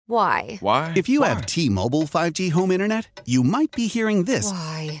Why? Why? If you have T-Mobile 5G home internet, you might be hearing this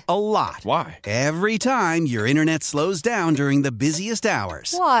Why? a lot. Why? Every time your internet slows down during the busiest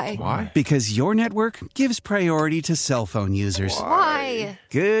hours. Why? Why? Because your network gives priority to cell phone users. Why?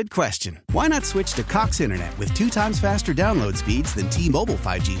 Good question. Why not switch to Cox Internet with 2 times faster download speeds than T-Mobile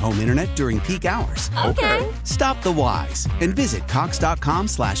 5G home internet during peak hours? Okay. Stop the whys and visit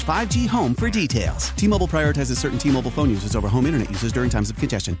cox.com/5G home for details. T-Mobile prioritizes certain T-Mobile phone users over home internet users during times of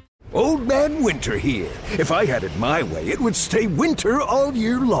congestion. Old Man Winter here. If I had it my way, it would stay winter all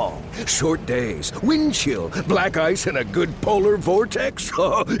year long. Short days, wind chill, black ice, and a good polar vortex.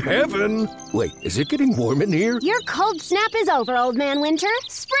 Oh, heaven. Wait, is it getting warm in here? Your cold snap is over, Old Man Winter.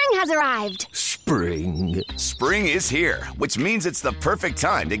 Spring has arrived. Spring. Spring is here, which means it's the perfect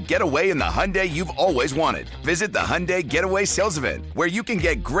time to get away in the Hyundai you've always wanted. Visit the Hyundai Getaway Sales Event, where you can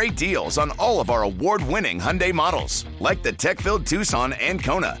get great deals on all of our award-winning Hyundai models, like the tech-filled Tucson and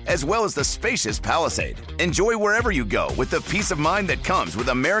Kona, as well as the spacious Palisade. Enjoy wherever you go with the peace of mind that comes with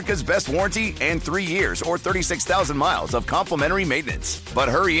America's best warranty and 3 years or 36,000 miles of complimentary maintenance. But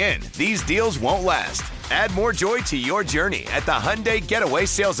hurry in, these deals won't last. Add more joy to your journey at the Hyundai Getaway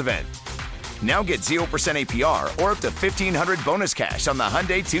Sales Event. Now get 0% APR or up to $1,500 bonus cash on the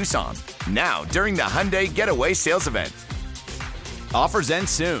Hyundai Tucson. Now, during the Hyundai Getaway Sales Event. Offers end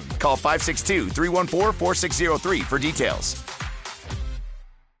soon. Call 562-314-4603 for details.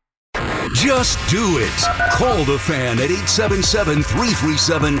 Just do it. Call the Fan at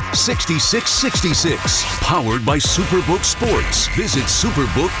 877-337-6666. Powered by Superbook Sports. Visit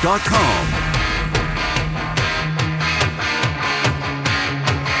superbook.com.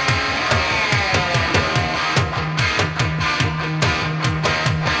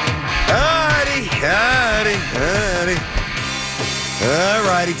 All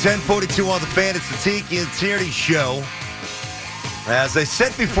righty, 10:42 on the Fan. It's the Tiki and Tierney Show. As I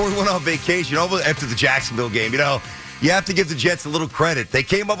said before we went on vacation, after the Jacksonville game, you have to give the Jets a little credit. They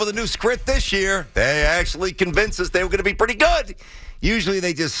came up with a new script this year. They actually convinced us they were going to be pretty good. Usually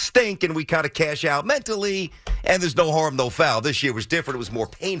they just stink and we kind of cash out mentally, and there's no harm, no foul. This year was different. It was more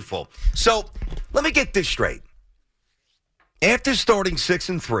painful. So let me get this straight. After starting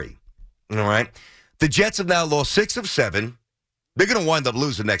 6-3, all right, the Jets have now lost 6 of 7. They're going to wind up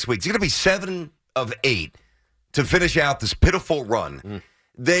losing next week. It's going to be 7 of 8 to finish out this pitiful run.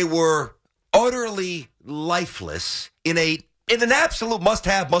 They were utterly lifeless in an absolute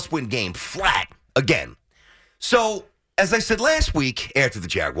must-have, must-win game, flat again. So, as I said last week after the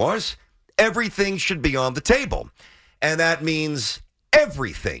Jaguars, everything should be on the table. And that means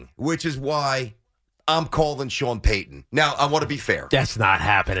everything, which is why I'm calling Sean Payton. Now, I want to be fair. That's not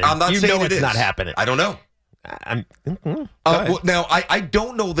happening. I'm not saying it's not happening. I don't know. Now, I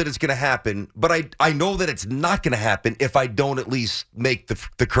don't know that it's going to happen, but I know that it's not going to happen if I don't at least make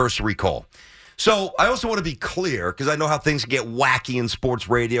the cursory call. So I also want to be clear, because I know how things get wacky in sports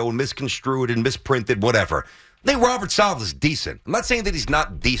radio and misconstrued and misprinted, whatever. I think Robert Saleh is decent. I'm not saying that he's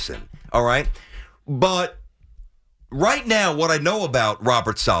not decent, all right? But right now, what I know about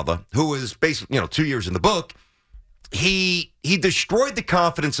Robert Saleh, who is basically 2 years in the book, he destroyed the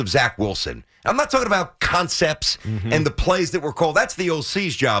confidence of Zach Wilson. I'm not talking about concepts and the plays that were called. That's the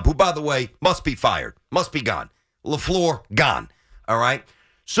OC's job, who, by the way, must be fired, must be gone. LaFleur, gone. All right?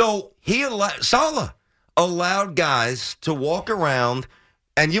 So Saleh allowed guys to walk around,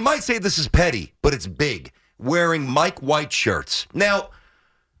 and you might say this is petty, but it's big, wearing Mike White shirts. Now,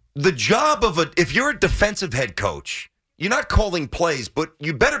 the job if you're a defensive head coach, you're not calling plays, but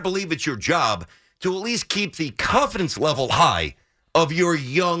you better believe it's your job to at least keep the confidence level high of your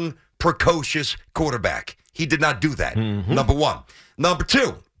young, precocious quarterback. He did not do that, number one. Number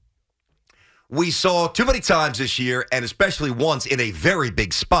two, we saw too many times this year, and especially once in a very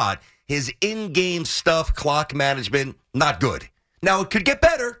big spot, his in-game stuff, clock management, not good. Now, it could get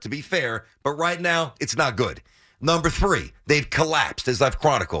better, to be fair, but right now, it's not good. Number three, they've collapsed, as I've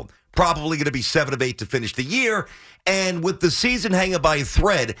chronicled. Probably going to be 7 of 8 to finish the year. And with the season hanging by a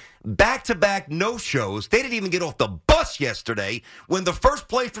thread, back-to-back no-shows, they didn't even get off the bus yesterday when the first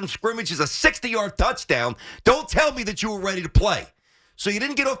play from scrimmage is a 60-yard touchdown. Don't tell me that you were ready to play. So you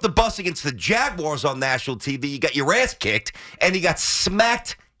didn't get off the bus against the Jaguars on national TV. You got your ass kicked, and you got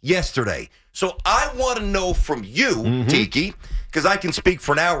smacked yesterday. So I want to know from you, Tiki, because I can speak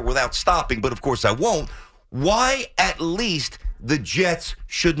for an hour without stopping, but of course I won't, why at least the Jets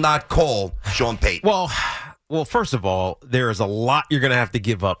should not call Sean Payton. Well, first of all, there is a lot you're going to have to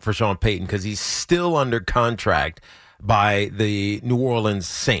give up for Sean Payton because he's still under contract by the New Orleans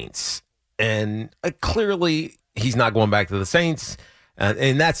Saints. And clearly he's not going back to the Saints.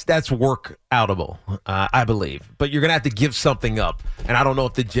 And that's work outable, I believe. But you're going to have to give something up. And I don't know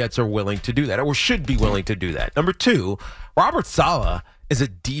if the Jets are willing to do that or should be willing to do that. Number two, Robert Saleh is a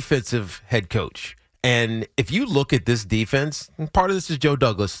defensive head coach. And if you look at this defense, part of this is Joe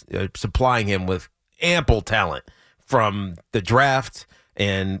Douglas supplying him with ample talent from the draft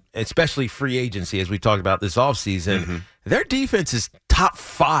and especially free agency, as we talked about this offseason. Mm-hmm. Their defense is top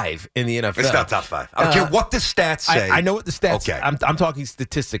 5 in the NFL. It's not top 5. I don't care what the stats say. I know what the stats Okay. I'm talking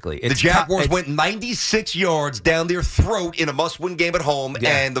statistically. The Jaguars went 96 yards down their throat in a must-win game at home,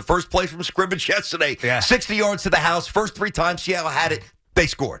 and the first play from scrimmage yesterday, 60 yards to the house. First 3 times Seattle had it, they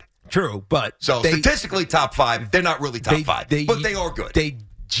scored. True, but statistically top 5. They're not really top 5, but they are good. They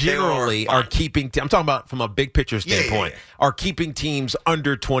generally are keeping. I'm talking about from a big picture standpoint. Are keeping teams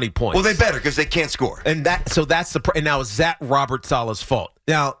under 20 points. Well, they better because they can't score. And that's the. And now is that Robert Saleh's fault?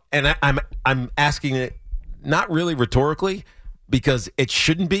 Now, and I'm asking it not really rhetorically because it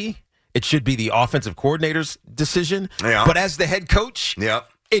shouldn't be. It should be the offensive coordinator's decision. Yeah. But as the head coach, yeah,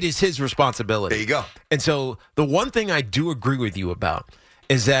 it is his responsibility. There you go. And so the one thing I do agree with you about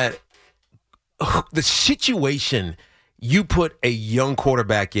is that the situation you put a young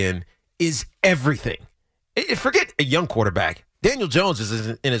quarterback in is everything. Forget a young quarterback. Daniel Jones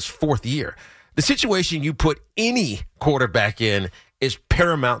is in his 4th year. The situation you put any quarterback in is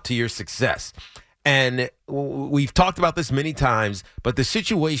paramount to your success. And we've talked about this many times, but the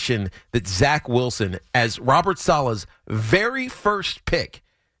situation that Zach Wilson, as Robert Saleh's very first pick,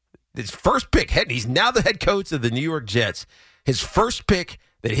 he's now the head coach of the New York Jets. His first pick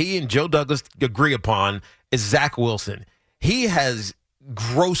that he and Joe Douglas agree upon is Zach Wilson. He has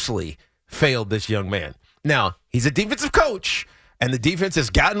grossly failed this young man. Now, he's a defensive coach, and the defense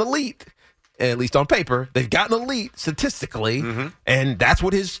has gotten elite, at least on paper. They've gotten elite statistically, and that's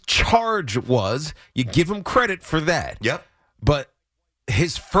what his charge was. You give him credit for that. Yep. But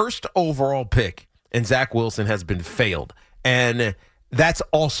his first overall pick in Zach Wilson has been failed, and that's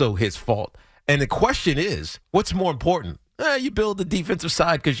also his fault. And the question is, what's more important? You build the defensive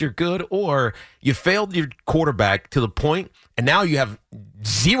side because you're good, or you failed your quarterback to the point, and now you have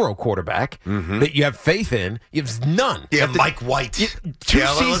zero quarterback that you have faith in. You have none. Yeah, Mike White. 2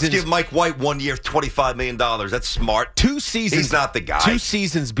 seasons. Let's give Mike White 1 year, $25 million. That's smart. 2 seasons. He's not the guy. 2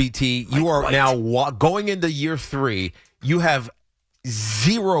 seasons, BT. You are White. now going into year 3. You have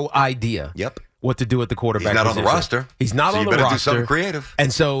zero idea what to do at the quarterback He's not position. on the roster. He's not on the roster. You better do something creative.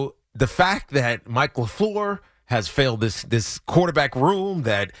 And so the fact that Mike LaFleur has failed this quarterback room,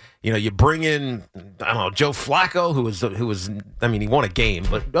 that you bring in, I don't know, Joe Flacco, who was he won a game,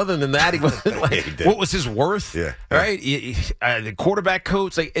 but other than that, he wasn't like what was his worth? Yeah. Right. The quarterback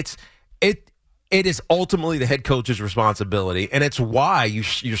coach, it is ultimately the head coach's responsibility, and it's why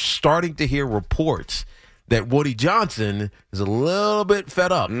you're starting to hear reports that Woody Johnson is a little bit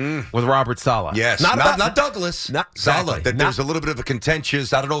fed up with Robert Saleh. Yes, not Douglas. Not Saleh. Exactly. There's a little bit of a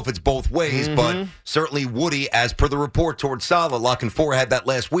contentious. I don't know if it's both ways, but certainly Woody, as per the report towards Saleh, Lock and 4 had that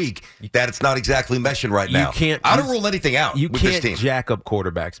last week, that it's not exactly meshing right now. I don't rule anything out with this team. You can't jack up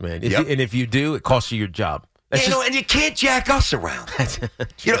quarterbacks, man. And if you do, it costs you your job. And you can't jack us around.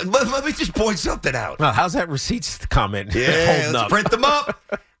 Let me just point something out. Well, how's that receipts comment holding holding up? up? Print them up.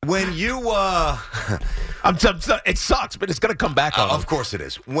 When you, it sucks, but it's going to come back on. Of course it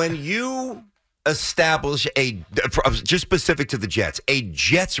is. When you establish just specific to the Jets, a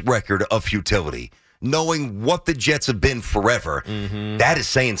Jets record of futility, knowing what the Jets have been forever, that is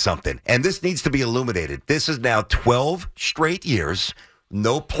saying something. And this needs to be illuminated. This is now 12 straight years,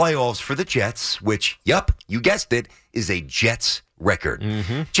 no playoffs for the Jets, which, you guessed it, is a Jets record.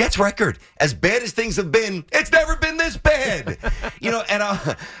 Jets record. As bad as things have been, it's never been this bad.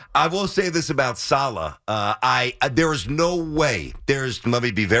 And I will say this about Saleh. There is no way, let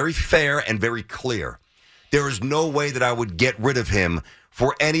me be very fair and very clear. There is no way that I would get rid of him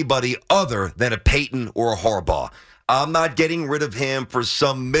for anybody other than a Peyton or a Harbaugh. I'm not getting rid of him for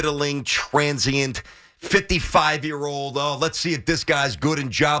some middling, transient, 55-year-old, let's see if this guy's good in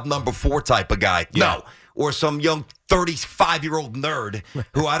job number 4 type of guy. Yeah. No. Or some young 35-year-old nerd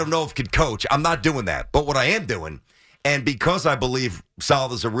who I don't know if could coach. I'm not doing that. But what I am doing, and because I believe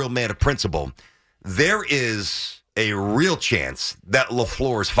Saleh is a real man of principle, there is a real chance that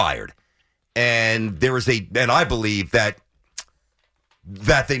LaFleur is fired. And I believe that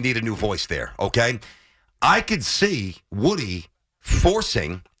they need a new voice there, okay? I could see Woody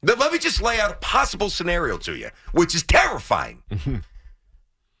forcing, let me just lay out a possible scenario to you, which is terrifying.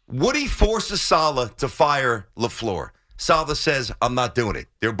 Woody forces Saleh to fire LaFleur. Saleh says, I'm not doing it.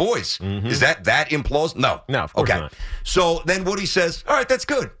 They're boys. Is that implausible? No, of course okay. not. So then Woody says, all right, that's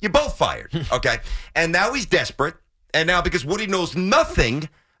good. You're both fired. Okay. And now he's desperate. And now because Woody knows nothing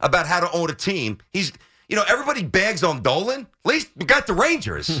about how to own a team, everybody bags on Dolan. At least we got the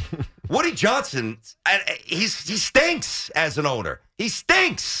Rangers. Woody Johnson, he stinks as an owner. He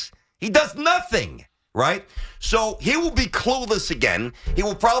stinks. He does nothing, right? So he will be clueless again. He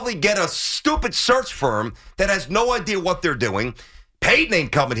will probably get a stupid search firm that has no idea what they're doing. Payton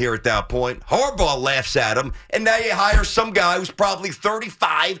ain't coming here at that point. Harbaugh laughs at him, and now you hire some guy who's probably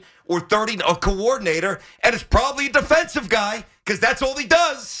 35 or 30, a coordinator, and it's probably a defensive guy because that's all he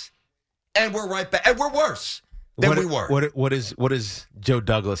does. And we're right back, and we're worse than we were. What is Joe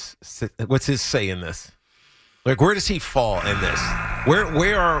Douglas? What's his say in this? Like, where does he fall in this?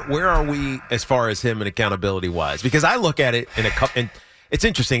 Where are we as far as him and accountability wise? Because I look at it and it's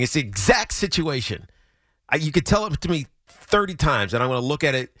interesting. It's the exact situation. You could tell it to me 30 times, and I'm going to look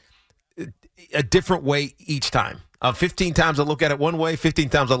at it a different way each time. 15 times I'll look at it one way, 15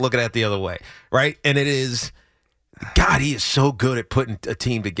 times I'll look at it the other way, right? And it is, God, he is so good at putting a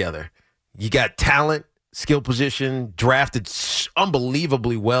team together. You got talent, skill position, drafted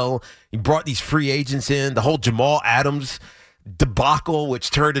unbelievably well. He brought these free agents in, the whole Jamal Adams debacle, which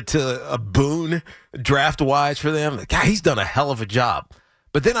turned into a boon draft-wise for them. God, he's done a hell of a job.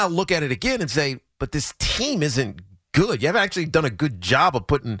 But then I'll look at it again and say, but this team isn't good. You haven't actually done a good job of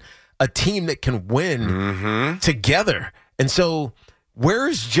putting a team that can win together. And so where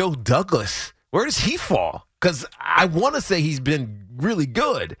is Joe Douglas? Where does he fall? Because I want to say he's been really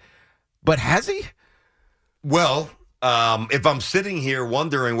good, but has he? Well, if I'm sitting here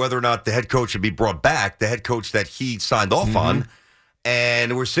wondering whether or not the head coach should be brought back, the head coach that he signed off on,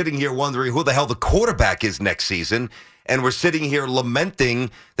 and we're sitting here wondering who the hell the quarterback is next season, and we're sitting here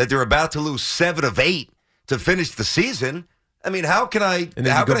lamenting that they're about to lose 7 of 8 to finish the season. I mean, how can I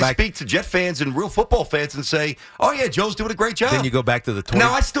speak to Jet fans and real football fans and say, oh, yeah, Joe's doing a great job? Then you go back to the 20.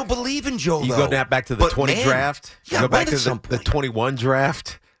 Now, I still believe in Joe, You though. go back to the 20 draft. Yeah, you go back to the 21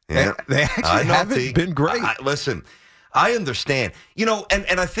 draft. Yeah. They actually haven't been great. Listen, I understand.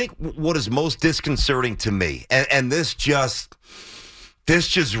 And I think what is most disconcerting to me, and this just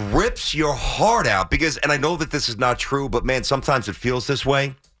rips your heart out because, and I know that this is not true, but, man, sometimes it feels this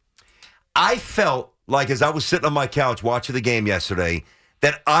way. I felt like as I was sitting on my couch watching the game yesterday,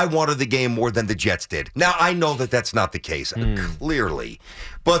 that I wanted the game more than the Jets did. Now, I know that that's not the case, clearly.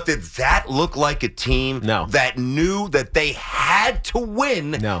 But did that look like a team that knew that they had to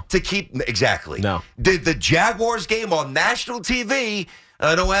win to keep... Exactly. No. Did the Jaguars game on national TV...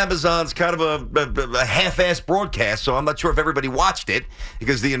 I know Amazon's kind of a half-assed broadcast, so I'm not sure if everybody watched it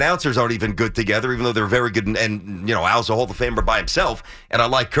because the announcers aren't even good together, even though they're very good. And Al's a Hall of Famer by himself, and I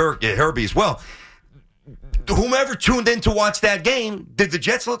like Herbie as well. Whomever tuned in to watch that game, did the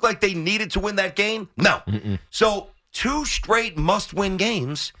Jets look like they needed to win that game? No. So 2 straight must-win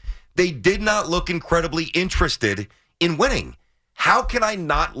games, they did not look incredibly interested in winning. How can I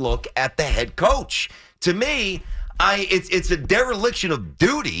not look at the head coach? To me, it's a dereliction of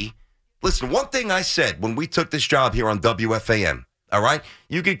duty. Listen, one thing I said when we took this job here on WFAN, all right?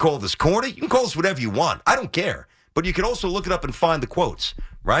 You can call this corny. You can call this whatever you want. I don't care. But you can also look it up and find the quotes,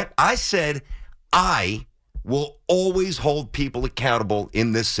 right? I said, I will always hold people accountable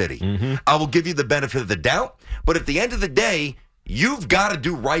in this city. I will give you the benefit of the doubt, but at the end of the day, you've got to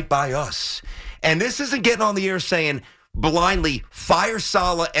do right by us. And this isn't getting on the air saying blindly fire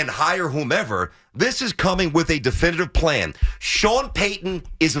Saleh and hire whomever. This is coming with a definitive plan. Sean Payton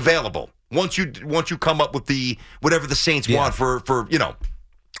is available once you come up with the whatever the Saints want for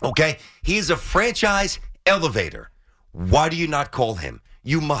okay? He's a franchise elevator. Why do you not call him?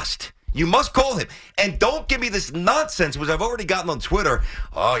 You must. You must call him. And don't give me this nonsense, which I've already gotten on Twitter.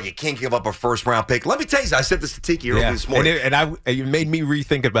 Oh, you can't give up a first-round pick. Let me tell you, I said this to Tiki earlier this morning. And it made me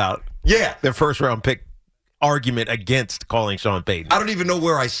rethink about their first-round pick argument against calling Sean Payton. I don't even know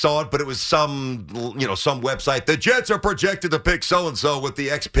where I saw it, but it was some website. The Jets are projected to pick so-and-so with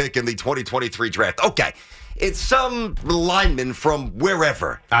the X pick in the 2023 draft. Okay. It's some lineman from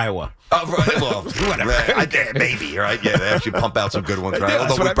wherever. Iowa. Well, whatever. Maybe, right? Yeah, they actually pump out some good ones, right?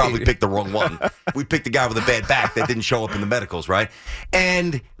 Although we probably picked the wrong one. We picked the guy with a bad back that didn't show up in the medicals, right?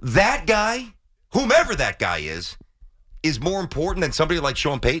 And that guy, whomever that guy is more important than somebody like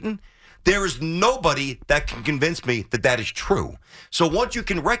Sean Payton. There is nobody that can convince me that that is true. So once you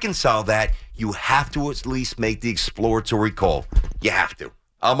can reconcile that, you have to at least make the exploratory call. You have to.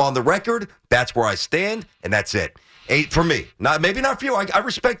 I'm on the record. That's where I stand, and that's it. 8 for me. Maybe not for you. I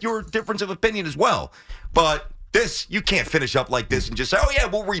respect your difference of opinion as well. But this, you can't finish up like this and just say, oh, yeah,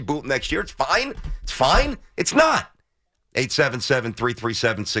 we'll reboot next year. It's fine. It's fine. It's not.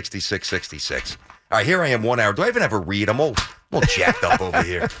 877-337-6666. All right, here I am 1 hour. Do I even have a read? I'm all jacked up over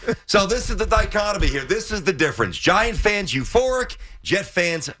here. So this is the dichotomy here. This is the difference. Giant fans euphoric, Jet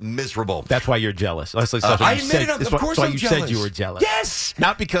fans miserable. That's why you're jealous. That's I admit it. Of course why I'm you jealous. said you were jealous. Yes.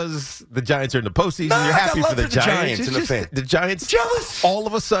 Not because the Giants are in the postseason. No, You're I got happy love for the Giants. and It's the just fan. the Giants Jealous. all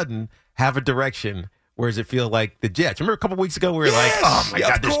of a sudden have a direction. Whereas it feel like the Jets. Remember a couple weeks ago we were like, oh, my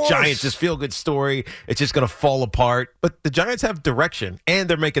God, this Giants, this feel-good story. It's just going to fall apart. But the Giants have direction, and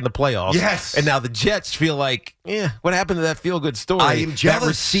they're making the playoffs. Yes. And now the Jets feel like, what happened to that feel-good story? I am jealous. That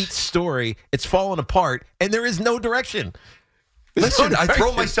receipt story, it's falling apart, and there is no direction. Listen, I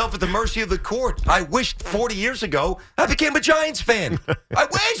throw myself at the mercy of the court. I wished 40 years ago I became a Giants fan. I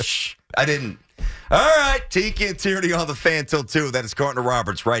wish. I didn't. All right, Tiki and Tierney on the Fan till 2. That is Gardner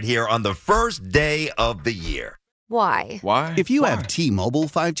Roberts right here on the first day of the year. Why? Why? If you have T-Mobile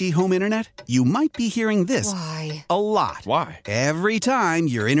 5G home internet, you might be hearing this Why? a lot. Why? Every time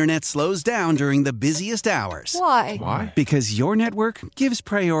your internet slows down during the busiest hours. Why? Why? Because your network gives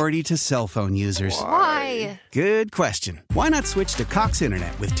priority to cell phone users. Why? Good question. Why not switch to Cox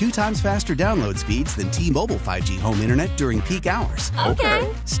Internet with 2 times faster download speeds than T-Mobile 5G home internet during peak hours?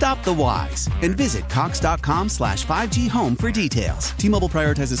 Okay. Stop the whys and visit cox.com/5G home for details. T-Mobile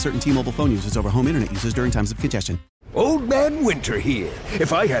prioritizes certain T-Mobile phone users over home internet users during times of congestion. Old Man Winter here.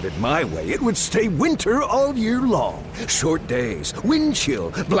 If I had it my way, it would stay winter all year long. Short days, wind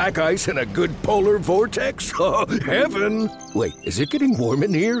chill, black ice, and a good polar vortex. Oh, heaven. Wait, is it getting warm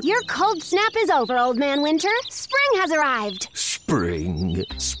in here? Your cold snap is over, Old Man Winter. Spring has arrived. Spring.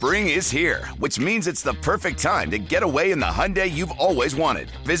 Spring is here, which means it's the perfect time to get away in the Hyundai you've always wanted.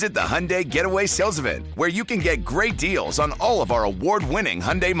 Visit the Hyundai Getaway Sales Event, where you can get great deals on all of our award-winning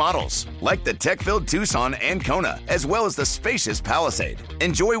Hyundai models, like the tech-filled Tucson and Kona, as well as the spacious Palisade.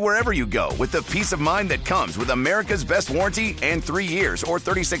 Enjoy wherever you go with the peace of mind that comes with America's best warranty and 3 years or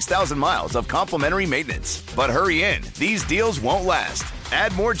 36,000 miles of complimentary maintenance. But hurry in, these deals won't last.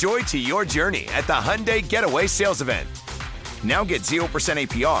 Add more joy to your journey at the Hyundai Getaway Sales Event. Now get 0%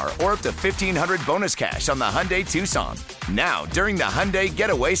 APR or up to $1,500 bonus cash on the Hyundai Tucson. Now, during the Hyundai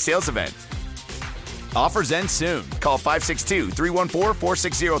Getaway Sales Event. Offers end soon. Call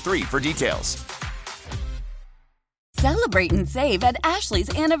 562-314-4603 for details. Celebrate and save at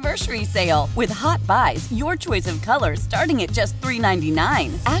Ashley's Anniversary Sale. With Hot Buys, your choice of colors starting at just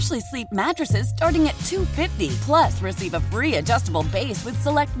 $3.99. Ashley Sleep mattresses starting at $2.50. Plus, receive a free adjustable base with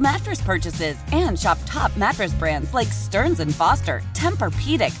select mattress purchases. And shop top mattress brands like Stearns & Foster,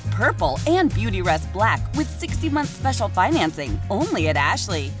 Tempur-Pedic, Purple, and Beautyrest Black with 60-month special financing. Only at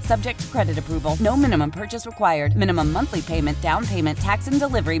Ashley. Subject to credit approval. No minimum purchase required. Minimum monthly payment, down payment, tax, and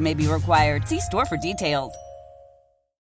delivery may be required. See store for details.